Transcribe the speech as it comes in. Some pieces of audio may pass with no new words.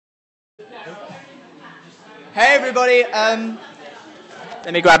Hey everybody,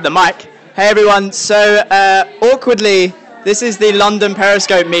 let me grab the mic. Hey everyone, so awkwardly, this is the London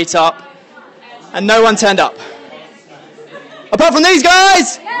Periscope meetup, and no one turned up. Apart from these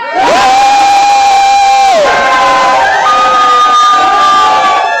guys!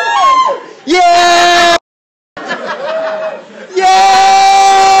 Yeah! Yeah!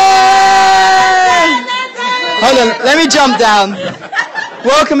 Hold on, let me jump down.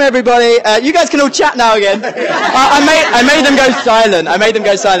 Welcome everybody. You guys can all chat now again. I made them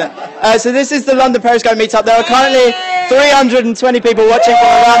go silent. So this is the London Periscope meetup. There are currently 320 people watching from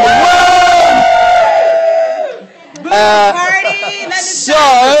around the world. So,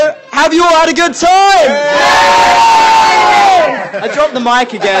 have you all had a good time? I dropped the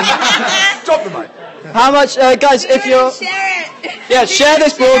mic again. Drop the mic. How much, guys? If you're share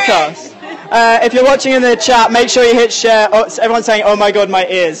this broadcast. If you're watching in the chat, make sure you hit share. Oh, everyone's saying, "Oh my God, my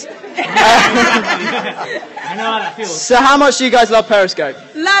ears." I know how that feels. So, how much do you guys love Periscope?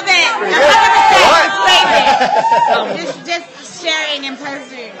 Love it. 100%. Just sharing and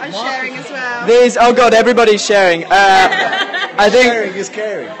posting. I'm sharing as well. Oh God, everybody's sharing. I think Sharing is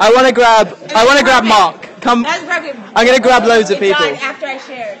caring. I want to grab Mark. Come. That's perfect. I'm going to grab loads of people. After I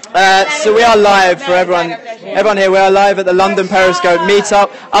shared. So we are live for everyone. Everyone here, we are live at the London Periscope meetup.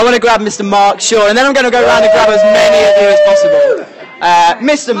 I want to grab Mr. Mark Shaw, and then I'm going to go around and grab as many of you as possible.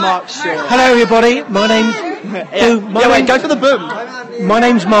 Mr. Mark Shaw. Hello everybody, my name's go for the boom. My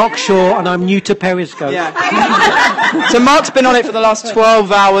name's Mark Shaw and I'm new to Periscope. Yeah. So Mark's been on it for the last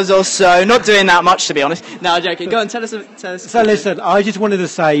 12 hours or so, not doing that much to be honest. No, I'm joking. Go on, tell us. So listen, I just wanted to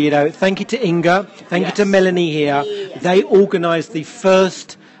say, thank you to Inga, thank you to Melanie here. They organised the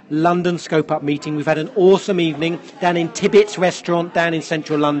first London Scope Up meeting. We've had an awesome evening down in Tibbet's restaurant down in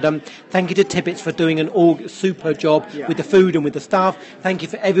central London. Thank you to Tibbet's for doing an super job with the food and with the staff. Thank you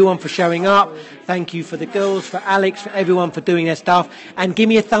for everyone for showing up. Thank you for the girls, for Alex, for everyone for doing their stuff. And give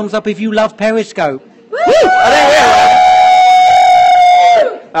me a thumbs up if you love Periscope. Woo!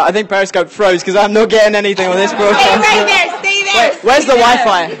 I think Periscope froze because I'm not getting anything on this broadcast. Stay right there. Stay there. Wait, where's the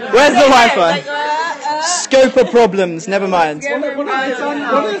Wi-Fi? Where's the Wi-Fi? Scoper problems, never mind. One of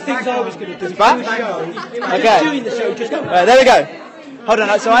the things I was going to do is Back? Okay. doing the show just There we go. Hold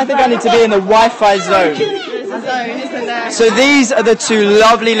on, so I think I need to be in the Wi-Fi zone. So these are the two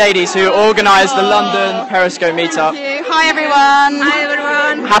lovely ladies who organised the London Periscope meetup. Hi everyone. Hi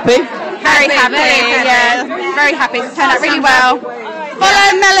everyone. Happy? Very happy. Yeah. Very happy. It's turned out really well.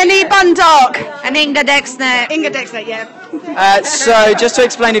 Follow Melanie Bundock and Inga Dexner. Yeah. So just to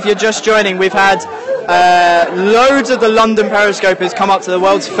explain, if you're just joining, we've had loads of the London Periscopers come up to the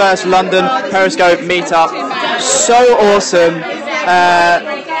world's first London Periscope meetup. So awesome.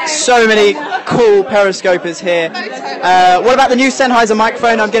 So many cool Periscopers here. What about the new Sennheiser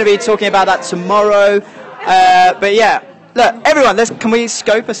microphone? I'm going to be talking about that tomorrow. But yeah, look, everyone, can we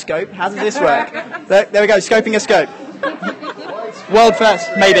scope a scope? How does this work? Look, there we go, scoping a scope. World first,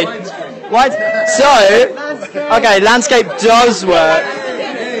 maybe. What? So, okay, landscape does work.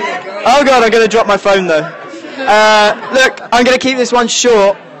 Oh God, I'm going to drop my phone though. Look, I'm going to keep this one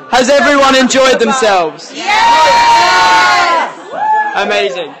short. Has everyone enjoyed themselves? Yes!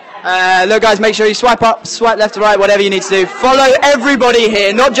 Amazing. Look guys, make sure you swipe up, swipe left to right, whatever you need to do. Follow everybody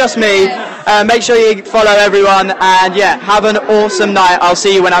here, not just me. Make sure you follow everyone, and yeah, have an awesome night. I'll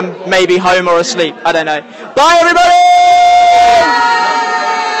see you when I'm maybe home or asleep. I don't know. Bye everybody!